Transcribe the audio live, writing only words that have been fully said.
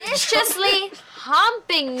viciously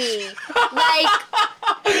humping me. Like,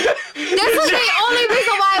 this was the only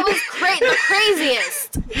reason why I was the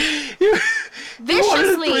craziest. Viciously. You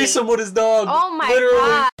wanted to threesome with his dog. Oh my literally.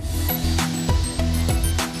 God.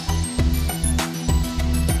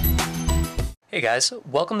 Hey guys,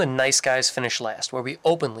 welcome to Nice Guys Finish Last, where we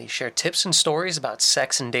openly share tips and stories about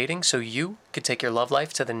sex and dating so you could take your love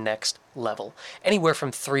life to the next level. Anywhere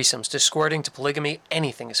from threesomes to squirting to polygamy,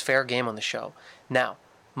 anything is fair game on the show. Now,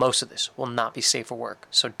 most of this will not be safe for work,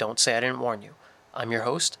 so don't say I didn't warn you. I'm your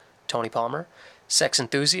host, Tony Palmer, sex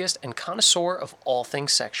enthusiast and connoisseur of all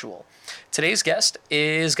things sexual. Today's guest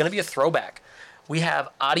is going to be a throwback. We have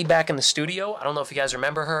Adi back in the studio. I don't know if you guys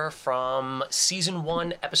remember her from season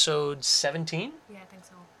 1, episode 17? Yeah, I think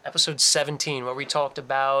so. Episode 17, where we talked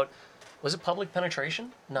about, was it public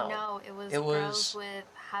penetration? No, it was girls with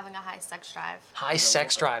having a high sex drive. High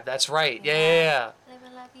sex drive, that's right. Yeah. Live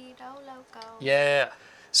a la vida loco. Yeah.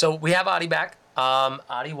 So we have Adi back.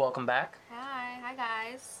 Adi, welcome back. Hi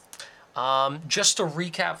guys. Just to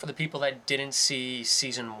recap for the people that didn't see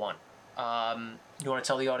season 1. You want to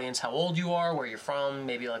tell the audience how old you are, where you're from,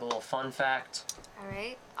 maybe like a little fun fact? All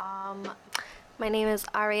right. My name is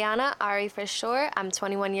Ariana, Ari for short. I'm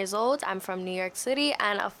 21 years old. I'm from New York City.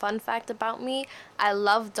 And a fun fact about me, I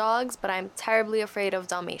love dogs, but I'm terribly afraid of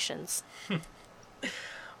Dalmatians.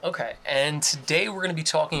 Okay, and today we're going to be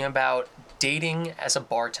talking about dating as a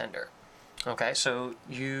bartender. Okay, so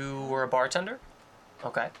you were a bartender?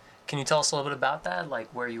 Okay. Can you tell us a little bit about that, like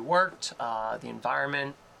where you worked, the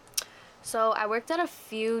environment? So I worked at a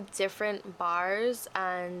few different bars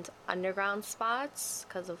and underground spots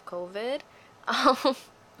because of COVID.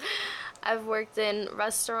 I've worked in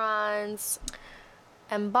restaurants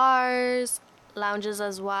and bars, lounges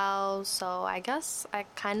as well. So I guess I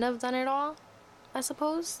kind of done it all, I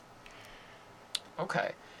suppose.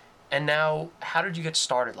 Okay. And now, how did you get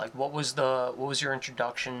started? Like, what was your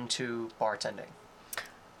introduction to bartending?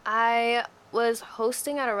 I was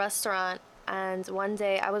hosting at a restaurant. And one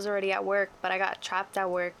day I was already at work, but I got trapped at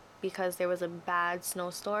work because there was a bad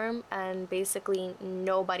snowstorm and basically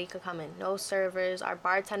nobody could come in. No servers. Our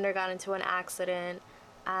bartender got into an accident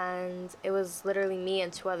and it was literally me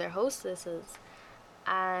and 2 other hostesses.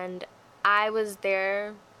 And I was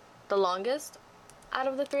there the longest out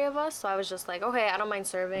of the 3 of us. So I was just like, okay, I don't mind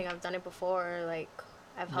serving. I've done it before. Like,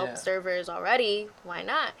 I've helped servers already. Why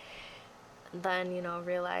not? Then,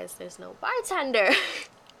 realized there's no bartender.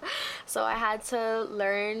 So I had to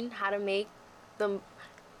learn how to make the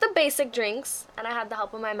basic drinks, and I had the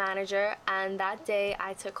help of my manager. And that day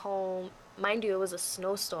I took home, mind you, it was a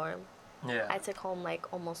snowstorm. Yeah. I took home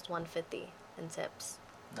like almost $150 in tips.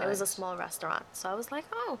 Nice. It was a small restaurant, so I was like,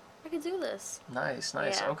 oh, I could do this. Nice.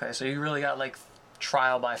 Yeah. Okay, so you really got like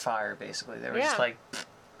trial by fire, basically. They were just like,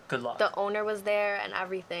 good luck. The owner was there and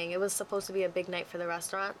everything. It was supposed to be a big night for the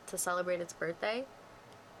restaurant to celebrate its birthday.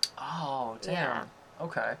 Oh, damn. Yeah.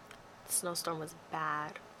 Okay. The snowstorm was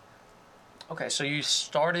bad. Okay, so you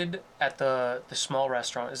started at the small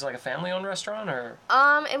restaurant. Is it like a family-owned restaurant or?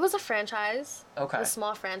 It was a franchise. Okay. A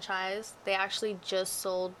small franchise. They actually just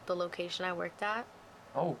sold the location I worked at.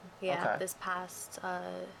 Oh. Yeah. Okay. This past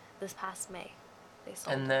May, they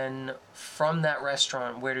sold. And then from that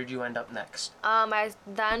restaurant, where did you end up next? I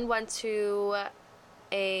then went to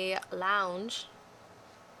a lounge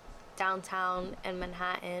downtown in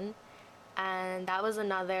Manhattan, and that was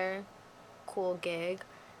another cool gig.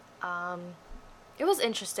 It was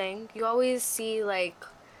interesting. You always see like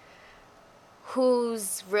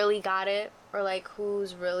who's really got it, or like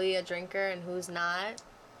who's really a drinker and who's not.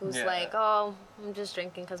 Who's like, oh, I'm just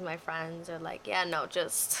drinking because my friends are like, yeah, no,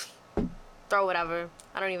 just throw whatever.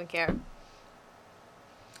 I don't even care.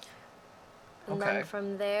 And then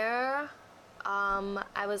from there,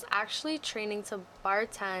 I was actually training to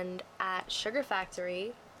bartend at Sugar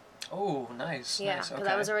Factory. Oh, nice. Yeah, nice. because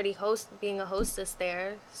Okay. I was already being a hostess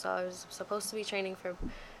there, so I was supposed to be training for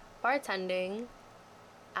bartending,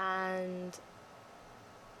 and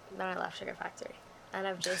then I left Sugar Factory, and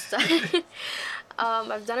I've just done,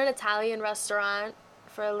 I've done an Italian restaurant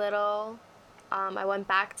for a little. I went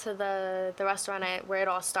back to the restaurant where it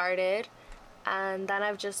all started, and then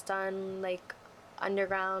I've just done like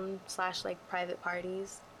underground / like private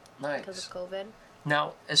parties. Nice. Because of COVID.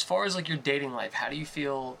 Now, as far as like your dating life, how do you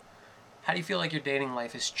feel like your dating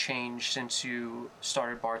life has changed since you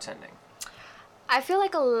started bartending? I feel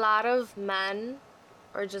like a lot of men,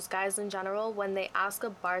 or just guys in general, when they ask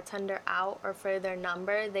a bartender out or for their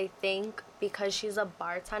number, they think because she's a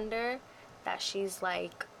bartender that she's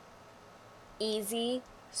like easy,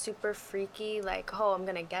 super freaky, like, oh, I'm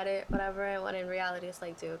gonna get it, whatever. When in reality, it's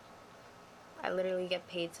like, dude, I literally get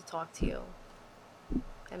paid to talk to you.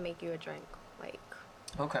 and make you a drink. Like,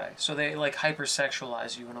 Okay, so they like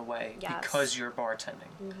hypersexualize you in a way yes. because you're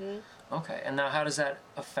bartending. Mm-hmm. Okay, and now how does that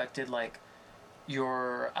affected like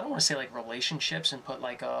your, I don't want to say like relationships and put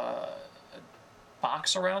like a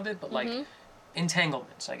box around it, but like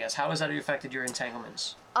entanglements, I guess. How has that affected your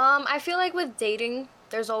entanglements? I feel like with dating,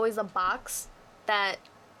 there's always a box that,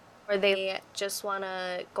 or they just want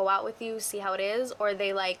to go out with you, see how it is, or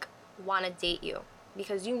they like want to date you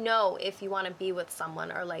because you know if you want to be with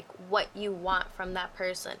someone or like what you want from that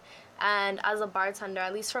person. And as a bartender,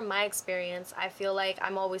 at least from my experience, I feel like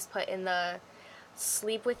I'm always put in the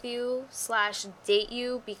sleep with you / date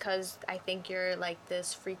you because I think you're like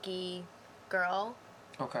this freaky girl.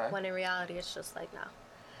 Okay. When in reality, it's just like, no.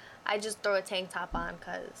 I just throw a tank top on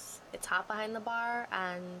because it's hot behind the bar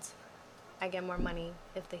and I get more money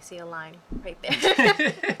if they see a line right there.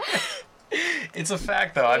 It's a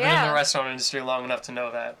fact, though. I've been in the restaurant industry long enough to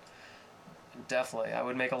know that. Definitely. I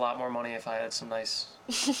would make a lot more money if I had some nice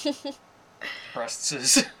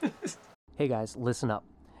breasts. Hey, guys, listen up.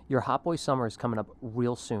 Your Hot Boy Summer is coming up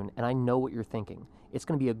real soon, and I know what you're thinking. It's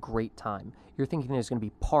going to be a great time. You're thinking there's going to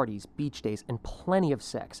be parties, beach days, and plenty of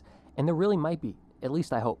sex. And there really might be. At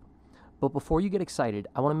least I hope. But before you get excited,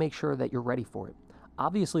 I want to make sure that you're ready for it.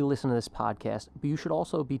 Obviously, listen to this podcast, but you should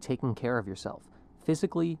also be taking care of yourself.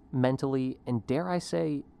 Physically, mentally, and dare I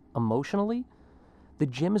say, emotionally? The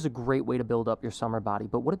gym is a great way to build up your summer body,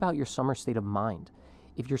 but what about your summer state of mind?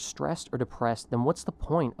 If you're stressed or depressed, then what's the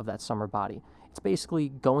point of that summer body? It's basically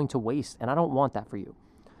going to waste, and I don't want that for you.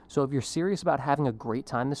 So if you're serious about having a great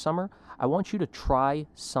time this summer, I want you to try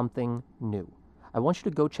something new. I want you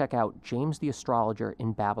to go check out James the Astrologer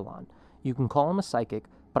in Babylon. You can call him a psychic,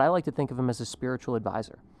 but I like to think of him as a spiritual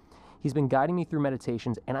advisor. He's been guiding me through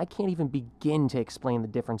meditations, and I can't even begin to explain the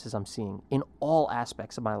differences I'm seeing in all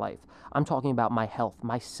aspects of my life. I'm talking about my health,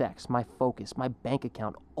 my sex, my focus, my bank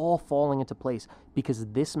account, all falling into place because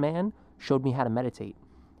this man showed me how to meditate.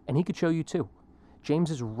 And he could show you too. James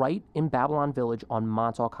is right in Babylon Village on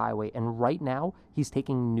Montauk Highway, and right now he's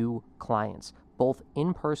taking new clients, both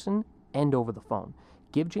in person and over the phone.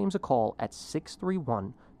 Give James a call at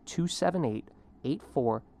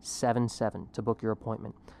 631-278-8477 to book your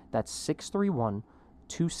appointment. That's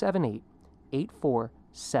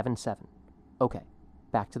 631-278-8477. Okay,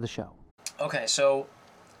 back to the show. Okay, so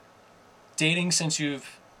dating since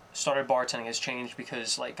you've started bartending has changed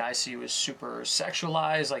because like guys see you as super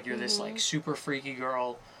sexualized, like you're this like super freaky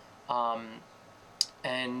girl.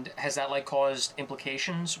 And has that like caused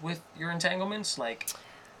implications with your entanglements? Like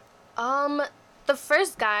the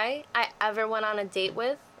first guy I ever went on a date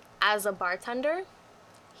with as a bartender,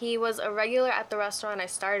 he was a regular at the restaurant I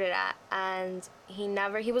started at, and he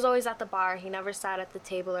was always at the bar. He never sat at the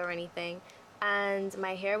table or anything. And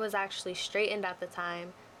my hair was actually straightened at the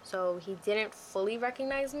time, so he didn't fully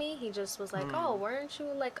recognize me. He just was like, oh, weren't you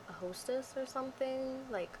like a hostess or something?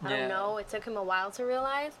 Like, I don't know. It took him a while to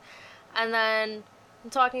realize. And then I'm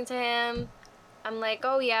talking to him. I'm like,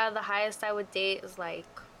 oh, yeah, the highest I would date is like,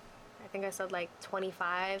 I think I said like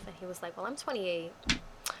 25. And he was like, well, I'm 28.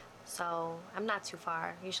 So I'm not too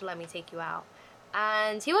far. You should let me take you out.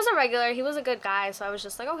 And he was a regular. He was a good guy. So I was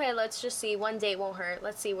just like, okay, let's just see. One date won't hurt.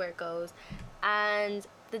 Let's see where it goes. And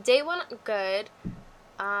the date went good.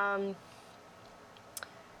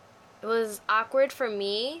 It was awkward for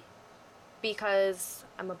me because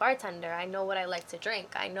I'm a bartender. I know what I like to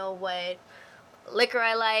drink. I know what liquor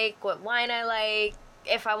I like, what wine I like,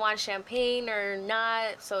 if I want champagne or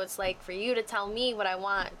not. So it's like for you to tell me what I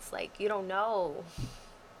want, it's like you don't know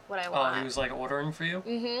what I want. Oh, he was like ordering for you?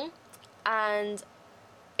 Mm-hmm. And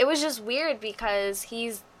it was just weird because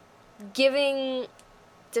he's giving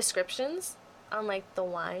descriptions on like the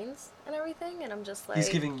wines and everything, and I'm just like, he's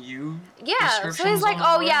giving you so he's like,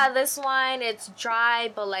 oh yeah, this wine, it's dry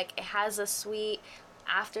but like it has a sweet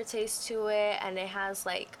aftertaste to it and it has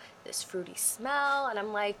like this fruity smell, and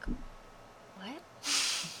I'm like, what?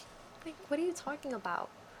 Like, what are you talking about?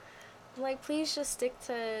 I'm like, please just stick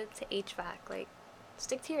to HVAC, like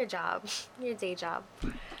stick to your job, your day job.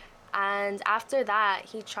 And after that,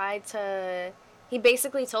 he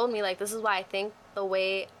basically told me like, this is why I think the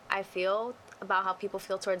way I feel about how people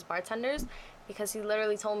feel towards bartenders, because he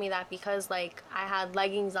literally told me that because like I had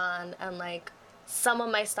leggings on and like some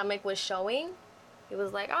of my stomach was showing. He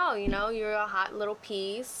was like, oh, you know, you're a hot little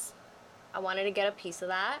piece. I wanted to get a piece of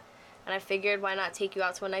that, and I figured why not take you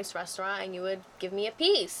out to a nice restaurant and you would give me a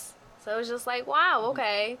piece. So it was just like, wow,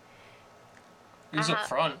 okay. He was up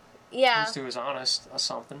front. Yeah. At least he was honest. That's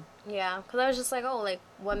something. Yeah, because I was just like, oh, like,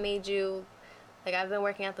 what made you, like, I've been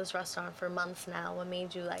working at this restaurant for months now. What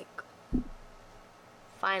made you, like,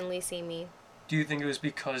 finally see me Do you think it was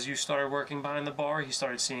because you started working behind the bar, he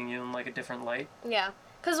started seeing you in like a different light? Yeah.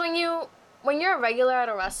 Because when you're a regular at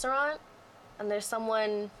a restaurant and there's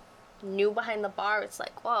someone new behind the bar, it's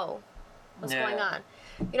like, whoa, what's going on?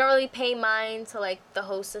 You don't really pay mind to like the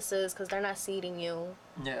hostesses because they're not seating you.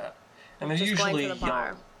 Yeah. And they're usually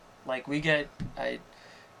young. Like we get, I'm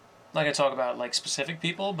not gonna talk about like specific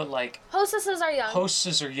people, but like hostesses are young.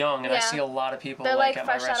 Hostesses are young, and I see a lot of people they're like like at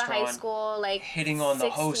my fresh restaurant out of high school, like hitting on 16,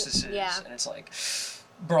 the hostesses, and it's like,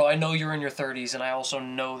 bro, I know you're in your 30s, and I also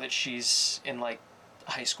know that she's in like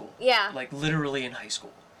high school. Yeah. Like literally in high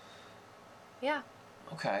school. Yeah.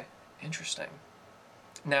 Okay, interesting.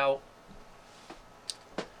 Now,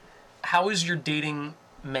 how has your dating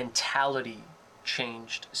mentality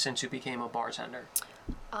changed since you became a bartender?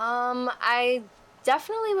 I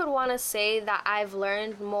definitely would want to say that I've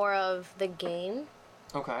learned more of the game.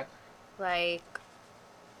 Okay. Like,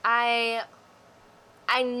 I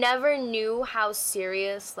never knew how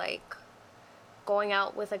serious, like, going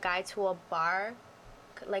out with a guy to a bar,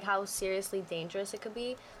 like, how seriously dangerous it could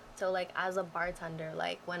be. So, like, as a bartender,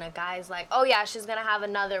 like, when a guy's like, oh, yeah, she's gonna have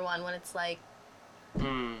another one, when it's like,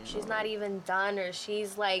 she's not even done, or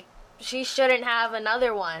she's like, she shouldn't have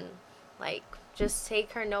another one. Like, just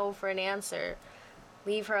take her no for an answer.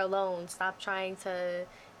 Leave her alone. Stop trying to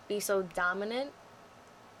be so dominant.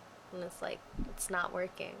 And it's like, it's not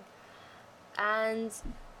working. And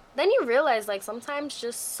then you realize, like, sometimes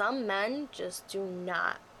just some men just do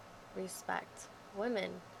not respect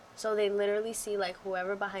women. So they literally see, like,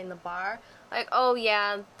 whoever behind the bar, like, oh,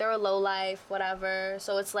 yeah, they're a lowlife, whatever.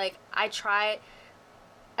 So it's like, I try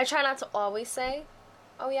not to always say,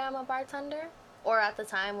 oh, yeah, I'm a bartender. Or at the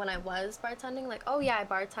time when I was bartending, like, oh, yeah, I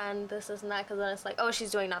bartend, this and that. Because then it's like, oh, she's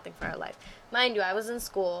doing nothing for her life. Mind you, I was in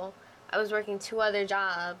school. I was working 2 other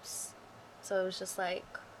jobs. So it was just like...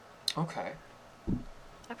 Okay.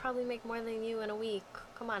 I probably make more than you in a week.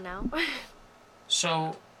 Come on now.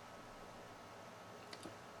 So,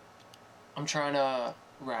 I'm trying to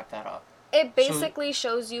wrap that up. It basically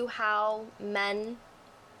shows you how men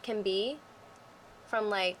can be from,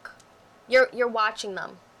 like... You're watching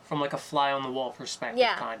them. From like a fly on the wall perspective,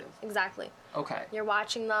 kind of. Exactly. Okay. You're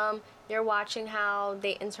watching them. You're watching how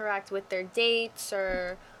they interact with their dates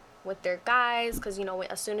or with their guys. Because, you know,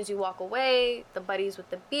 as soon as you walk away, the buddies with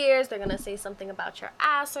the beers, they're going to say something about your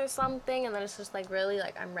ass or something. And then it's just like, really?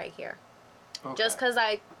 Like, I'm right here. Okay. Just because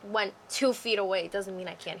I went 2 feet away doesn't mean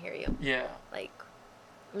I can't hear you. Yeah. Like,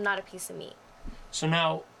 I'm not a piece of meat. So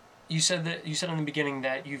now, you said in the beginning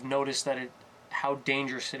that you've noticed that how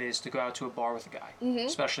dangerous it is to go out to a bar with a guy,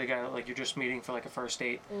 especially a guy like you're just meeting for like a first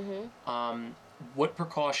date. What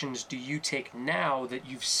precautions do you take now that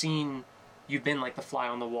you've been like the fly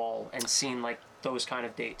on the wall and seen like those kind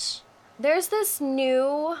of dates? There's this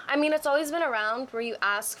new, I mean, it's always been around where you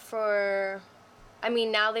ask for, I mean,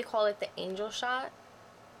 now they call it the angel shot,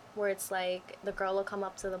 where it's like the girl will come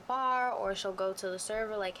up to the bar or she'll go to the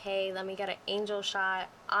server like, hey, let me get an angel shot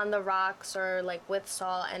on the rocks or like with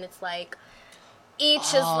salt, and it's like,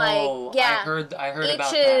 each is like, yeah. I heard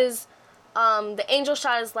about that. Each is, the angel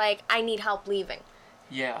shot is like, I need help leaving.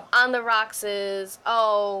 Yeah. On the rocks is,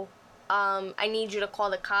 I need you to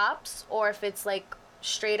call the cops. Or if it's like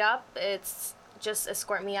straight up, it's just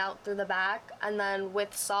escort me out through the back. And then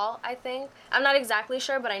with salt, I think. I'm not exactly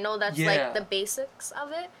sure, but I know that's like the basics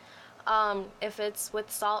of it. If it's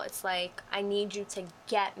with salt, it's like, I need you to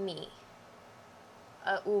get me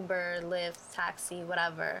a Uber, Lyft, taxi,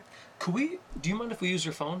 whatever. Do you mind if we use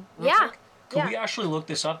your phone real quick? Could we actually look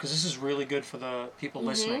this up? Because this is really good for the people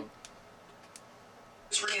listening.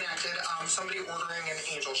 It's reenacted somebody ordering an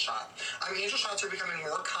angel shot. Angel shots are becoming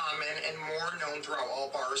more common and more known throughout all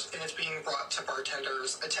bars, and it's being brought to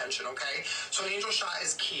bartenders' attention, okay? So an angel shot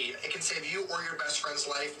is key. It can save you or your best friend's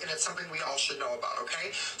life, and it's something we all should know about, okay?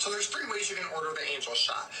 So there's 3 ways you can order the angel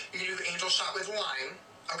shot. You can do the angel shot with lime.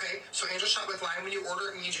 Okay, so angel shot with lime, when you order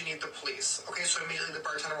it means you need the police. Okay, so immediately the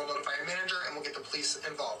bartender will notify your manager and we'll get the police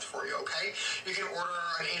involved for you, okay? You can order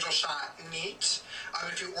an angel shot neat.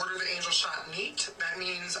 If you order the angel shot neat, that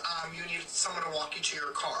means you need someone to walk you to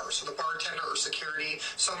your car. So the bartender or security,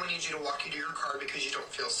 someone needs you to walk you to your car because you don't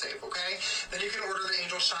feel safe, okay? Then you can order the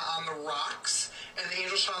angel shot on the rocks. And the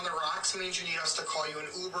angel shot on the rocks means you need us to call you an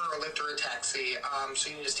Uber or Lyft or a taxi. So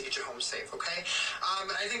you need us to get you home safe, okay?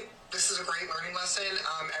 And I think this is a great learning lesson.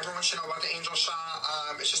 Everyone should know about the angel shot.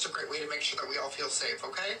 It's just a great way to make sure that we all feel safe,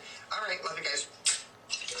 okay? All right, love you guys.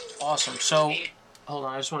 Awesome. So, hold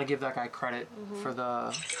on. I just want to give that guy credit for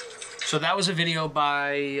the... So that was a video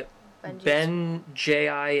by Ben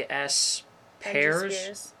J.I.S.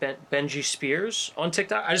 Pears. Benji Spears on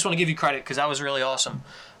TikTok. I just want to give you credit because that was really awesome.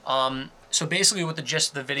 So basically what the gist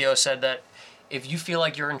of the video said that if you feel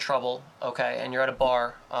like you're in trouble, okay, and you're at a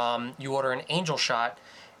bar, you order an Angel shot,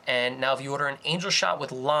 and now if you order an Angel shot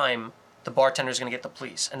with lime, the bartender's going to get the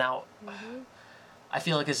police. And now, I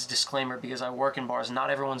feel like it's a disclaimer because I work in bars. Not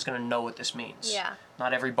everyone's going to know what this means. Yeah.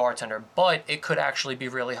 Not every bartender. But it could actually be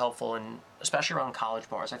really helpful, especially around college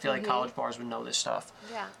bars. I feel like college bars would know this stuff.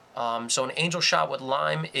 Yeah. So an Angel shot with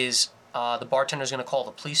lime is the bartender's going to call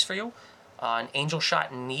the police for you. An Angel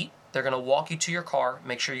shot neat, they're going to walk you to your car,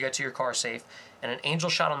 make sure you get to your car safe. And an Angel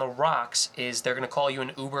shot on the rocks is they're going to call you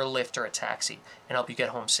an Uber, Lyft, or a taxi and help you get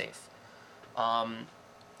home safe.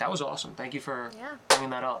 That was awesome. Thank you for bringing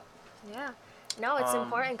that up. Yeah. No, it's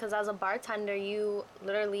important because as a bartender, you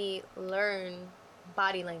literally learn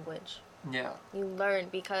body language. Yeah. You learn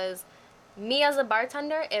because me as a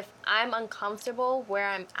bartender, if I'm uncomfortable where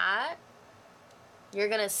I'm at, you're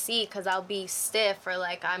going to see because I'll be stiff or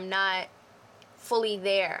like I'm not fully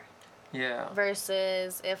there. Yeah.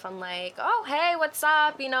 Versus if I'm like, oh, hey, what's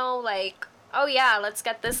up? You know, like, oh, yeah, let's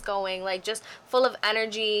get this going. Like, just full of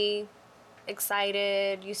energy,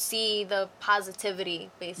 excited. You see the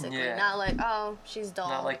positivity, basically. Yeah. Not like, oh, she's dull.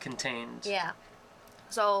 Not like contained. Yeah.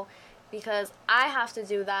 So, because I have to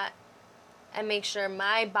do that and make sure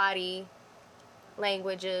my body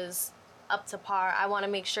language is up to par, I want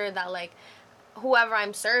to make sure that, like, whoever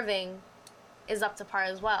I'm serving is up to par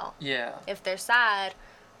as well. Yeah. If they're sad,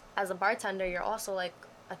 as a bartender, you're also like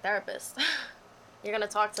a therapist. You're going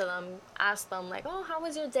to talk to them, ask them like, oh, how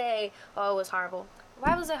was your day? Oh, it was horrible.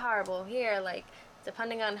 Why was it horrible? Here, like,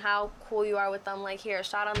 depending on how cool you are with them, like, here,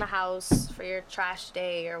 shot on the house for your trash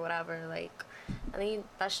day or whatever. Like, I think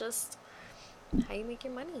that's just how you make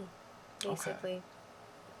your money, basically. Okay.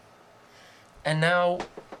 And now,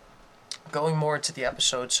 going more into the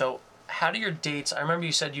episode, so how do your dates, I remember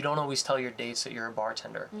you said you don't always tell your dates that you're a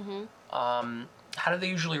bartender. Mm-hmm. How do they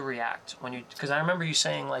usually react when you, because I remember you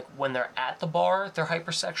saying like when they're at the bar, they're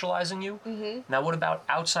hypersexualizing you. Mm-hmm. Now what about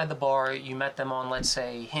outside the bar, you met them on, let's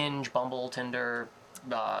say, Hinge, Bumble, Tinder,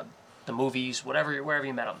 the movies, wherever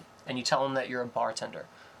you met them, and you tell them that you're a bartender.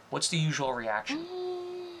 What's the usual reaction?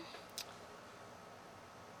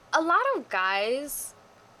 A lot of guys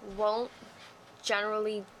won't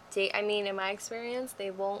generally date, I mean, in my experience,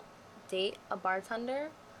 they won't date a bartender,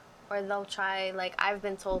 or they'll try, like, I've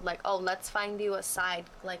been told, like, oh, let's find you a side,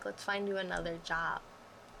 like, let's find you another job,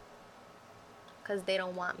 because they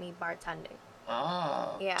don't want me bartending.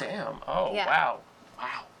 Oh, Yeah. damn. Oh, Yeah. Wow.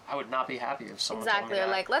 I would not be happy if someone Exactly, told me or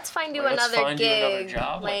that. like, let's find you Like, another let's find gig. you another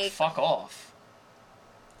job? Like, fuck off.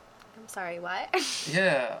 I'm sorry, what?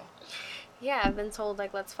 Yeah. Yeah, I've been told,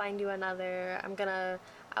 like, let's find you another, I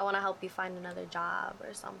want to help you find another job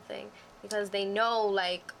or something, because they know,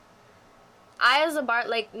 like, I as a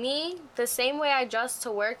like me, the same way I dress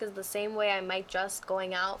to work is the same way I might dress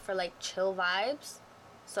going out for like chill vibes.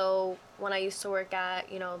 So when I used to work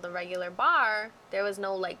at, you know, the regular bar, there was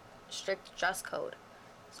no like strict dress code.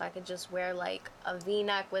 So I could just wear like a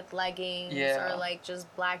V-neck with leggings or like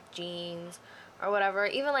just black jeans or whatever,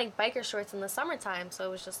 even like biker shorts in the summertime. So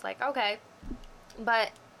it was just like, okay.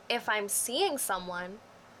 But if I'm seeing someone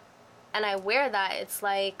and I wear that, it's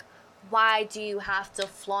like, why do you have to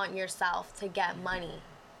flaunt yourself to get money?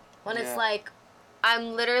 When it's like,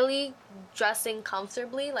 I'm literally dressing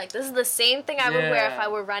comfortably. Like, this is the same thing I would wear if I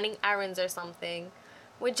were running errands or something,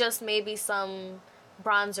 with just maybe some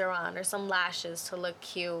bronzer on or some lashes to look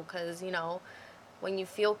cute. Because, you know, when you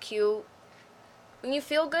feel cute, when you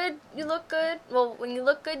feel good, you look good. Well, when you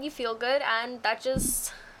look good, you feel good. And that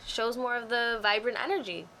just shows more of the vibrant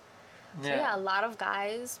energy. So, yeah, a lot of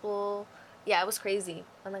guys will... Yeah, it was crazy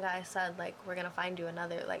when the guy said, like, we're going to find you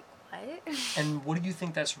another, like, what? And what do you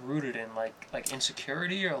think that's rooted in? Like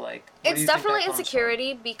insecurity or like... It's definitely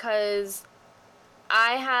insecurity because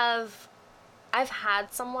I've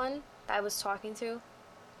had someone that I was talking to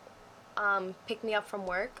pick me up from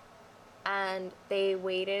work, and they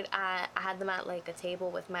waited I had them at, like, a table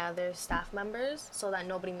with my other staff members so that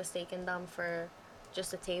nobody mistaken them for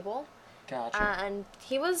just a table. Gotcha. And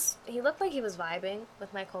he looked like he was vibing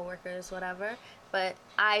with my coworkers, whatever, but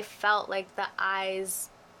I felt like the eyes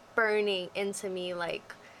burning into me,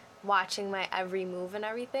 like watching my every move and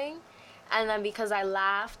everything. And then because I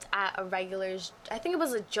laughed at a regular's, I think it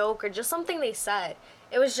was a joke or just something they said,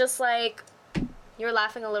 it was just like, you're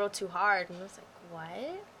laughing a little too hard. And I was like,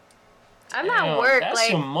 what? I'm at work. That's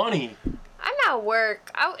like, some money. I'm at work.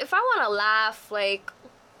 If I want to laugh, like...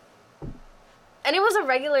 And it was a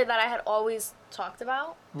regular that I had always talked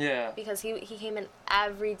about. Yeah. Because he came in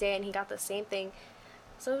every day and he got the same thing.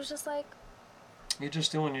 So it was just like... You're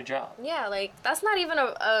just doing your job. Yeah, like, that's not even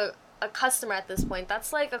a customer at this point.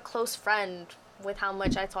 That's like a close friend with how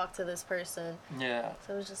much I talk to this person. Yeah.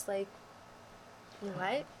 So it was just like...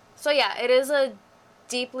 What? So yeah, it is a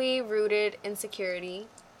deeply rooted insecurity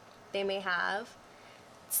they may have.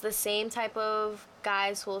 It's the same type of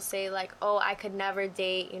guys who will say like, "Oh, I could never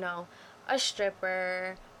date, a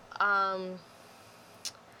stripper, a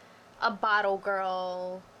bottle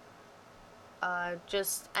girl,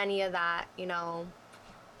 just any of that.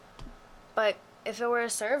 But if it were a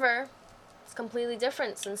server, it's completely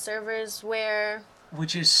different since servers wear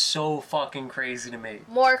Which is so fucking crazy to me.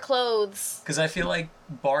 more clothes. Because I feel like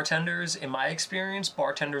bartenders, in my experience,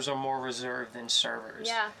 bartenders are more reserved than servers.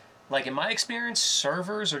 Yeah. Like, in my experience,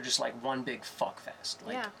 servers are just like one big fuckfest.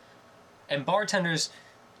 Like, Yeah. and bartenders,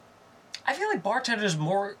 I feel like bartenders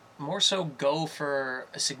more so go for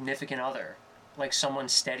a significant other. Like someone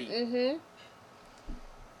steady. Mm-hmm.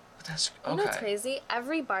 But that's, You know what's okay. crazy?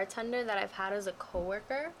 Every bartender that I've had as a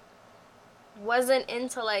coworker wasn't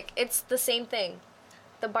into it's the same thing.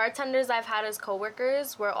 The bartenders I've had as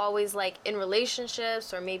coworkers were always like in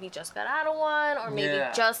relationships or maybe just got out of one or maybe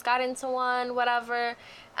Yeah. just got into one, whatever.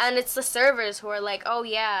 And it's the servers who are like, oh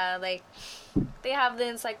yeah, like they have the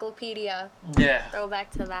encyclopedia. Yeah. Throw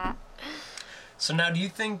back to that. So now, do you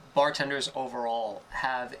think bartenders overall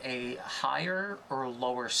have a higher or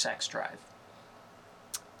lower sex drive?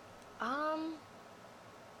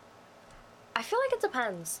 I feel like it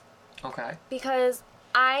depends. Okay. Because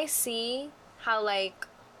I see how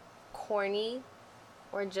corny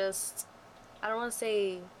or just I don't want to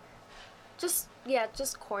say just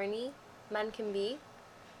corny men can be.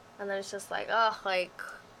 And then it's just why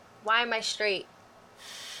am I straight?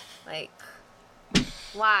 Like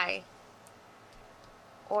why?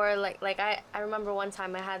 Or I remember one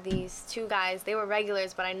time I had these two guys, they were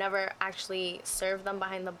regulars, but I never actually served them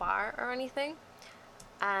behind the bar or anything.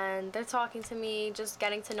 And they're talking to me, just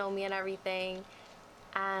getting to know me and everything.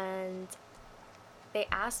 And they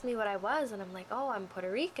asked me what I was, and I'm like, oh, I'm Puerto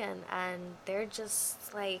Rican. And they're just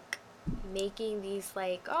making these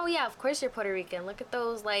oh yeah, of course you're Puerto Rican. Look at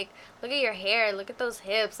those look at your hair, look at those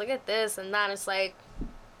hips, look at this and that. It's you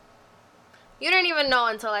didn't even know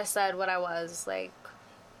until I said what I was.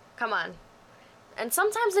 Come on. And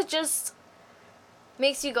sometimes it just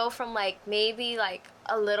makes you go from maybe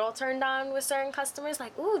a little turned on with certain customers,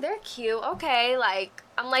 ooh, they're cute, okay,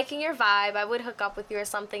 I'm liking your vibe, I would hook up with you or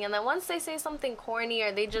something. And then once they say something corny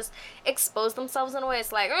or they just expose themselves in a way,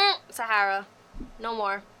 it's Sahara, no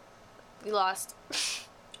more, you lost.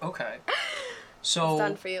 Okay. It's So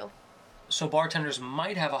done for you. So bartenders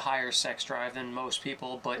might have a higher sex drive than most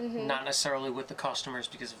people, but Mm-hmm. not necessarily with the customers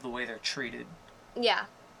because of the way they're treated Yeah.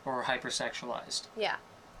 or hypersexualized. Yeah.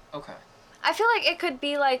 Okay. I feel like it could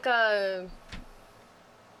be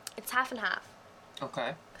it's half and half.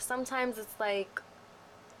 Okay. Sometimes it's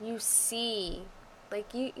you see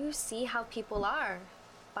you see how people are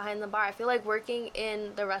behind the bar. I feel like working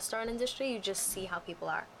in the restaurant industry, you just see how people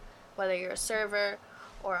are, whether you're a server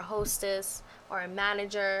or a hostess or a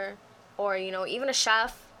manager or even a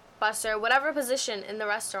chef, busser, whatever position in the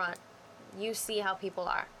restaurant, you see how people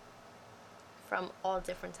are from all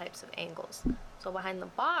different types of angles. So behind the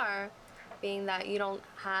bar, being that you don't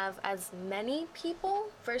have as many people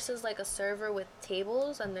versus a server with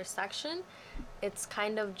tables and their section, it's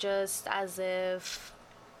kind of just as if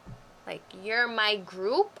you're my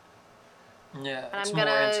group Yeah, and it's I'm more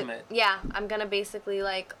gonna intimate. yeah, I'm gonna basically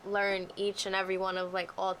learn each and every one of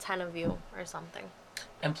all 10 of you or something.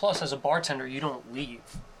 And plus, as a bartender, you don't leave.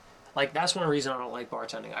 That's one reason I don't like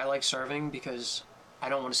bartending. I like serving because I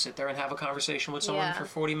don't want to sit there and have a conversation with someone Yeah. for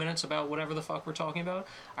 40 minutes about whatever the fuck we're talking about.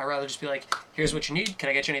 I'd rather just be like, here's what you need. Can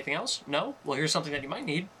I get you anything else? No? Well, here's something that you might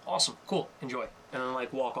need. Awesome. Cool. Enjoy. And then,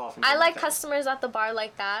 walk off. And do I my like thing. customers at the bar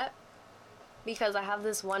like that because I have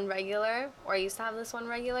this one regular, or I used to have this one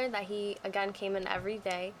regular that he, again, came in every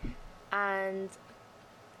day. And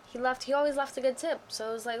he always left a good tip. So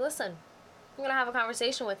it was listen, I'm going to have a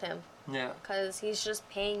conversation with him Yeah. because he's just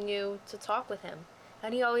paying you to talk with him.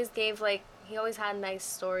 And he always gave, he always had nice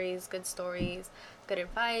stories, good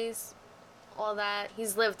advice, all that.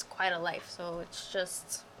 He's lived quite a life, so it's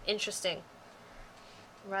just interesting.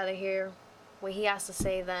 I'd rather hear what he has to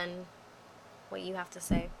say than what you have to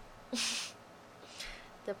say.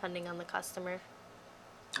 Depending on the customer.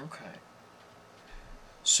 Okay.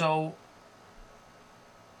 So,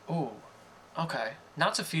 ooh, okay.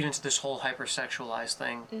 Not to feed into this whole hypersexualized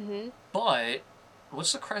thing, but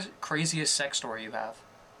what's the craziest sex story you have?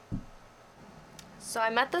 So I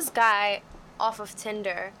met this guy off of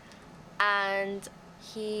Tinder, and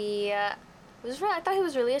he I thought he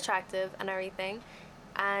was really attractive and everything.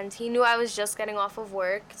 And he knew I was just getting off of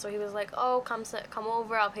work, so he was like, oh, come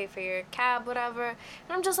over, I'll pay for your cab, whatever. And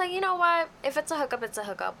I'm just like, you know what? If it's a hookup, it's a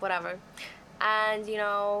hookup, whatever. And, you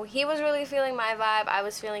know, he was really feeling my vibe. I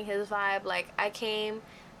was feeling his vibe. Like, I came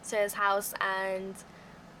to his house and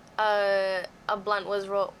a blunt was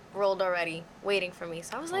rolled already, waiting for me.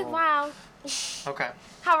 So I was like, wow. Okay.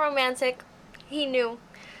 How romantic. He knew.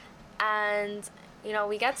 And, you know,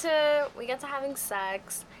 we get to having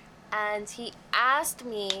sex. And he asked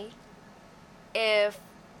me if,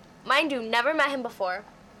 mind you, never met him before.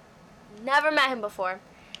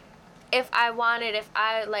 If I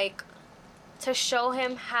like, to show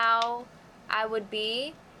him how I would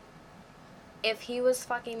be if he was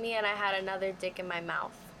fucking me and I had another dick in my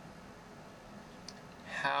mouth.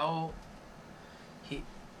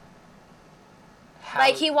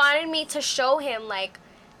 Like, he wanted me to show him, like,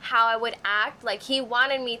 how I would act. Like, he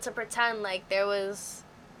wanted me to pretend like there was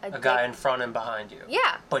a guy in front and behind you.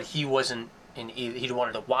 Yeah. But he wasn't in either. He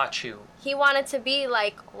wanted to watch you. He wanted to be,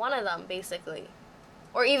 like, one of them, basically.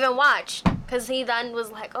 Or even watch. Because he then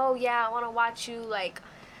was like, oh, yeah, I want to watch you, like,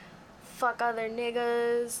 fuck other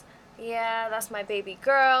niggas. Yeah, that's my baby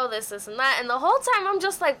girl, this, and that. And the whole time, I'm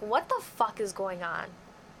just like, what the fuck is going on?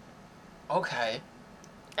 Okay.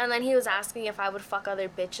 And then he was asking if I would fuck other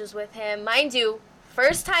bitches with him. Mind you,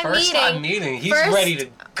 first time meeting. He's ready to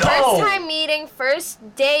go. First time meeting,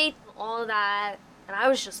 first date, all that. And I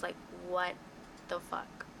was just like, what the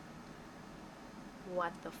fuck?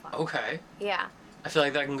 What the fuck? Okay. Yeah. I feel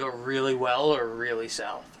like that can go really well or really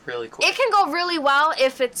south, really quick. It can go really well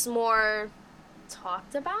if it's more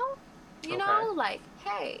talked about, you know? Okay. Like,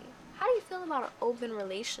 hey, how do you feel about an open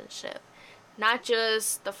relationship? Not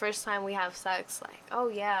just the first time we have sex, like, oh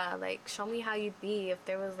yeah, like, show me how you'd be if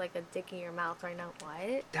there was, like, a dick in your mouth right now.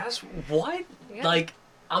 What? That's what? Yeah. Like,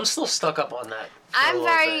 I'm still stuck up on that. I'm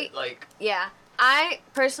very, bit. Like, yeah. I,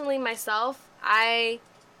 personally, myself, I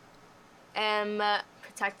am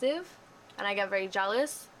protective, and I get very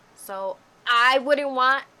jealous, so I wouldn't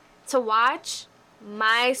want to watch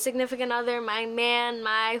my significant other, my man,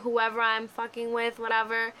 my whoever I'm fucking with,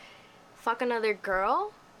 whatever, fuck another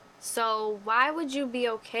girl. So why would you be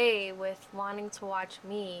okay with wanting to watch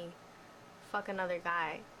me fuck another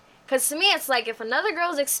guy? Because to me, it's like, if another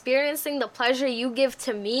girl's experiencing the pleasure you give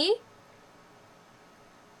to me,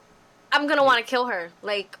 I'm gonna want to kill her.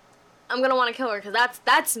 Like, I'm gonna want to kill her, because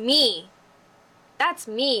that's me. That's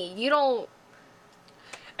me. You don't...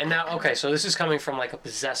 And now, okay, so this is coming from, like, a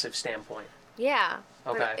possessive standpoint. Yeah.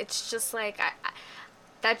 Okay. But it's just like, I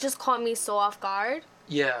that just caught me so off guard.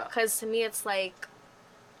 Yeah. Because to me, it's like,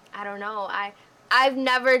 I don't know. I've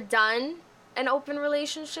never done an open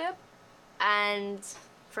relationship. And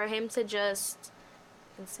for him to just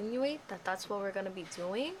insinuate that that's what we're going to be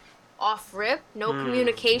doing, off rip, no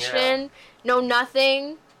communication, no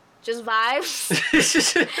nothing, just vibes.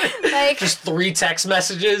 Like, just 3 text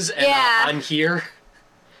messages and Yeah. I'm here.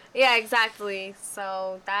 Yeah, exactly.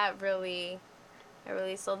 So that really,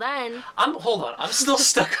 so then... Hold on, I'm still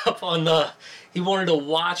stuck up on he wanted to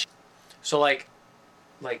watch, so like,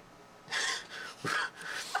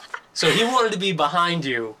 so he wanted to be behind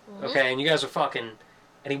you, okay, and you guys were fucking,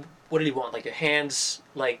 and what did he want, like your hands,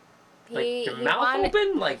 like your mouth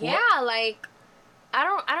open? Like, yeah, what? like, I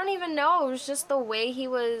don't even know, it was just the way he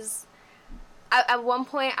was, at one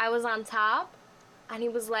point I was on top, and he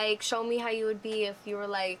was like, show me how you would be if you were,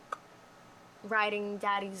 like, riding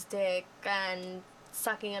daddy's dick and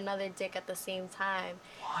sucking another dick at the same time.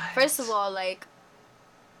 What? First of all, like,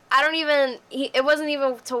 it wasn't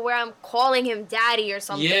even to where I'm calling him daddy or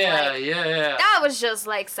something. Yeah, like, yeah. That was just,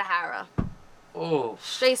 like, Sahara. Oh.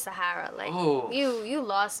 Straight Sahara. Like, Ooh. You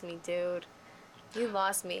lost me, dude. You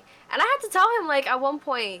lost me. And I had to tell him, like, at one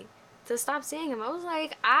point, to stop seeing him. I was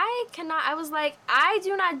like, I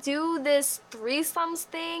do not do this threesomes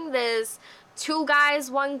thing, this 2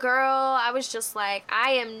 guys, 1 girl. I was just like,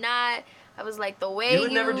 I was like, the way You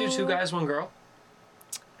would never do 2 guys, 1 girl?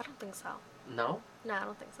 I don't think so. No? No, I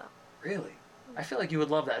don't think so. Really? I feel like you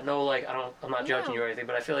would love that. No, like, I'm not judging you or anything,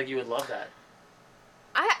 but I feel like you would love that.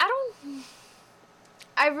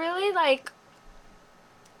 I really, like,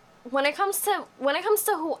 when it comes to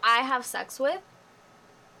who I have sex with,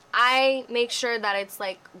 I make sure that it's,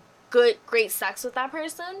 like, great sex with that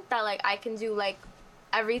person, that, like, I can do, like,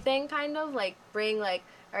 everything, kind of, like, bring, like,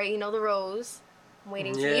 alright, you know, the rose, I'm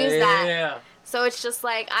waiting to use that. Yeah. So it's just,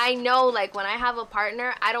 like, I know, like, when I have a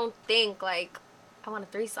partner, I don't think, like, I want a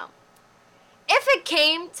threesome. If it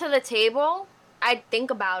came to the table, I'd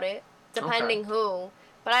think about it, depending who,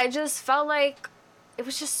 but I just felt like it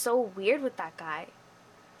was just so weird with that guy.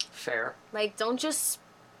 Fair. Like, don't just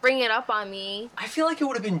bring it up on me. I feel like it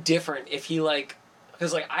would have been different if he, like,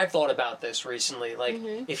 because, like, I've thought about this recently. Like,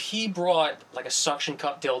 if he brought, like, a suction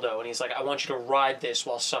cup dildo and he's like, I want you to ride this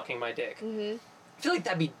while sucking my dick. I feel like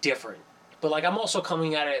that'd be different. but like I'm also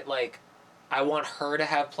coming at it like I want her to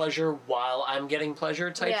have pleasure while I'm getting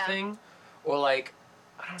pleasure type thing, or like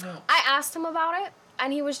I don't know. I asked him about it,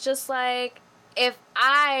 and he was just like, if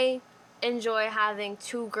I enjoy having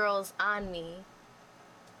 2 girls on me,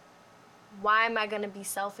 why am I gonna be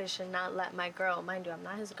selfish and not let my girl, mind you, I'm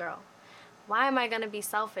not his girl, why am I gonna be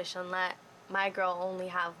selfish and let my girl only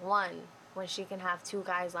have 1 when she can have 2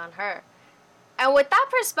 guys on her? And with that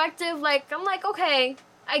perspective, like, I'm like, okay,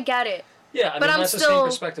 I get it. Yeah, I mean, that's the same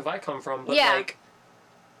perspective I come from, but like...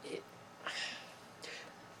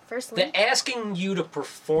 Firstly, asking you to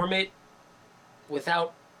perform it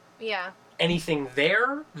without anything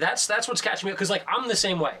there, that's what's catching me up. Because, like, I'm the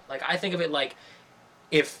same way. Like, I think of it like,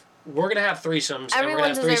 if we're going to have threesomes, and we're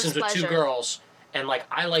going to have threesomes with 2 girls, and, like,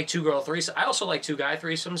 I like 2-girl threesomes. I also like 2-guy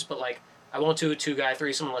threesomes, but, like, I won't do a 2-guy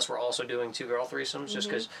threesome unless we're also doing 2-girl threesomes, just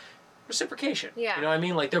because reciprocation. Yeah. You know what I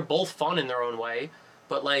mean? Like, they're both fun in their own way,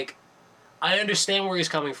 but, like, I understand where he's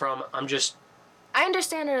coming from. I'm just... I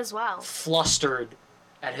understand it as well. Flustered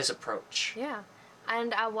at his approach. Yeah.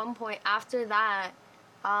 And at one point after that,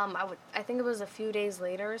 I think it was a few days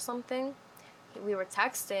later or something, we were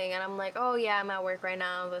texting, and I'm like, oh yeah, I'm at work right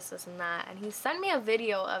now, this and that. And he sent me a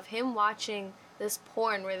video of him watching this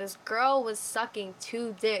porn where this girl was sucking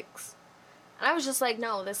 2 dicks. And I was just like,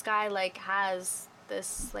 no, this guy, like, has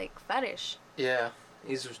this, like, fetish. Yeah.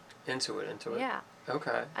 He's into it. Yeah.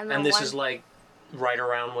 Okay. And this is, like, right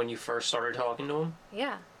around when you first started talking to him?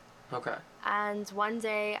 Yeah. Okay. And one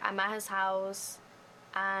day, I'm at his house,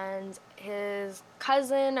 and his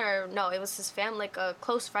cousin, or no, it was his family, like a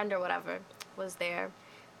close friend or whatever, was there.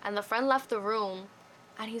 And the friend left the room,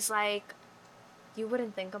 and he's like, you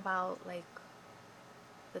wouldn't think about, like,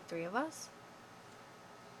 the 3 of us?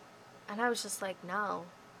 And I was just like, no.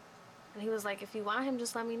 And he was like, if you want him,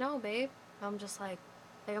 just let me know, babe. And I'm just like,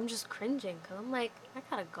 I'm just cringing, because I'm like, I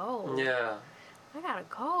gotta go. Yeah. I gotta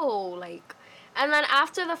go, like... And then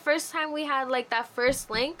after the first time we had, like, that first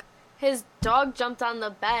link, his dog jumped on the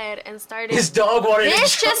bed and started... His dog wanted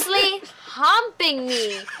viciously humping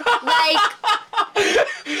me. Like,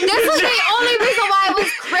 this was the only reason why I was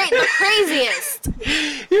the craziest.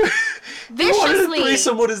 Viciously. You wanted a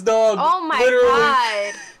threesome with his dog. Oh my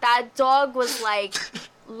God. That dog was, like,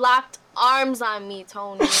 locked arms on me,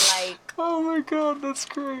 Tony. Like... Oh my God, that's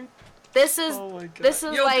great. This is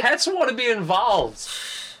Yo, like... pets want to be involved.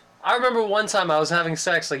 I remember one time I was having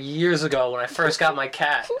sex, like, years ago when I first got my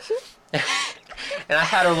cat. And I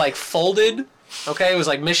had her, like, folded. Okay? It was,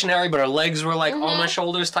 like, missionary, but her legs were, like, on my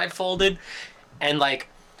shoulders type folded. And, like,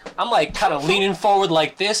 I'm, like, kind of leaning forward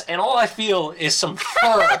like this, and all I feel is some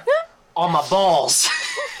fur on my balls.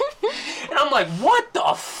 And I'm like, what the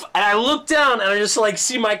f... And I look down, and I just, like,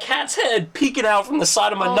 see my cat's head peeking out from the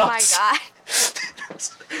side of my nuts. Oh, my God.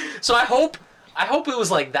 So I hope it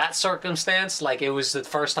was like that circumstance, like it was the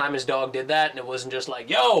first time his dog did that, and it wasn't just like,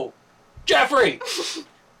 yo, Jeffrey,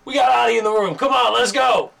 we got Adi in the room. Come on, let's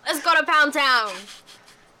go. Let's go to Pound Town.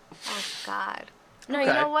 Oh, God. No, okay.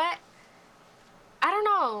 You know what? I don't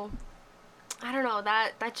know.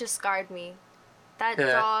 That just scarred me. That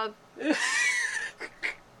dog. I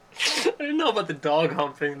didn't know about the dog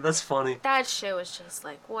humping. That's funny. That shit was just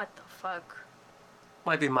like, what the fuck?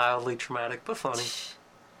 Might be mildly traumatic, but funny.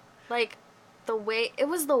 Like, the way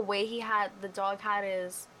the dog had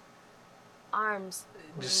his arms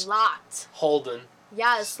just locked. Holding.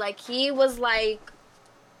 Yes, like he was like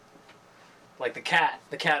the cat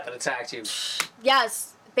that attacked you.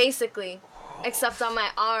 Yes, basically. Except on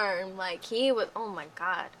my arm. Like he was, oh my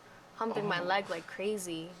God, humping my leg like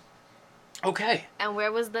crazy. Okay. And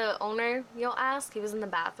where was the owner, you'll ask? He was in the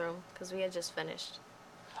bathroom, because we had just finished.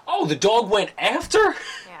 Oh, the dog went after?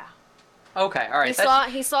 Yeah. Okay, all right.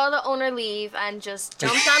 He saw the owner leave and just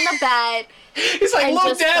jumped on the bed. He's like,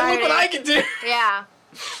 look, Dad, look what I can do. Yeah.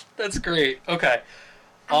 That's great. Okay.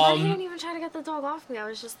 And he didn't even try to get the dog off me. I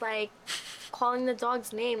was just like calling the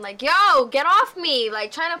dog's name, like, yo, get off me.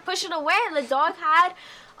 Like trying to push it away. And the dog had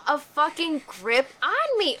a fucking grip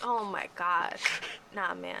on me. Oh my God.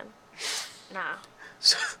 Nah, man. Nah.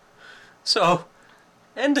 So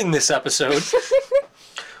ending this episode...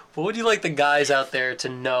 What would you like the guys out there to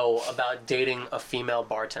know about dating a female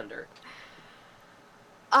bartender?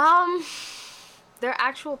 They're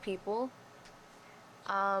actual people.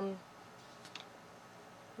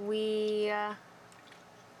 We,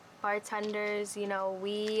 bartenders, you know,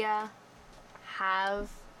 we have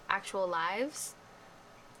actual lives.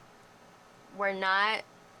 We're not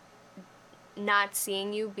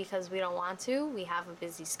seeing you because we don't want to. We have a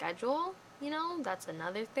busy schedule, you know, that's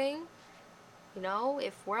another thing. You know,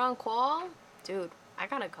 if we're on call, dude, I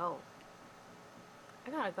gotta go.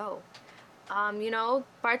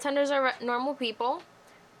 Bartenders are normal people.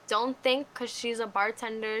 Don't think because she's a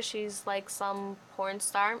bartender, she's like some porn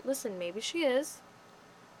star. Listen, maybe she is,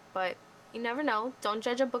 but you never know. Don't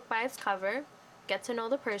judge a book by its cover. Get to know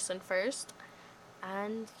the person first.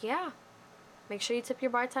 And yeah, make sure you tip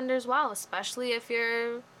your bartenders well, especially if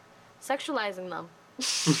you're sexualizing them.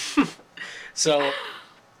 So,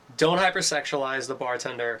 don't hypersexualize the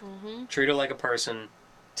bartender. Treat her like a person.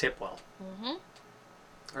 Tip well.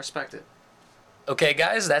 Respect it. Okay,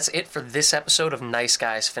 guys, that's it for this episode of Nice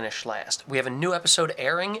Guys Finish Last. We have a new episode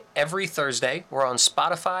airing every Thursday. We're on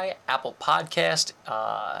Spotify, Apple Podcast,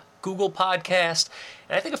 Google Podcast,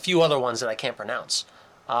 and I think a few other ones that I can't pronounce.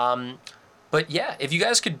 But yeah, if you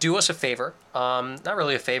guys could do us a favor, not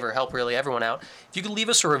really a favor, help really everyone out, if you could leave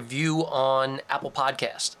us a review on Apple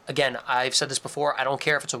Podcast. Again, I've said this before, I don't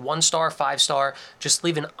care if it's a 1-star, 5-star, just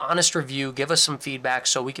leave an honest review, give us some feedback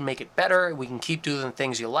so we can make it better, we can keep doing the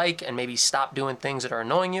things you like, and maybe stop doing things that are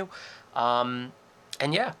annoying you. And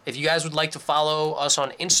yeah, if you guys would like to follow us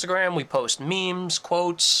on Instagram, we post memes,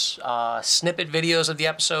 quotes, snippet videos of the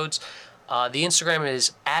episodes. The Instagram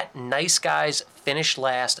is at Nice Guys Finish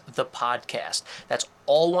Last, the podcast. That's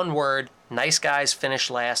all one word, Nice Guys Finish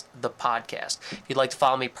Last, the podcast. If you'd like to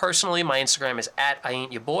follow me personally, my Instagram is at I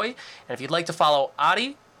Ain't Your Boy. And if you'd like to follow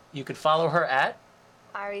Adi, you could follow her at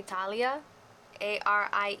Aritalia,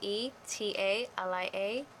 Arietalia.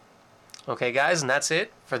 Okay, guys, and that's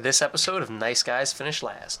it for this episode of Nice Guys Finish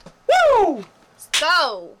Last. Woo! Let's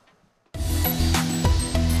go!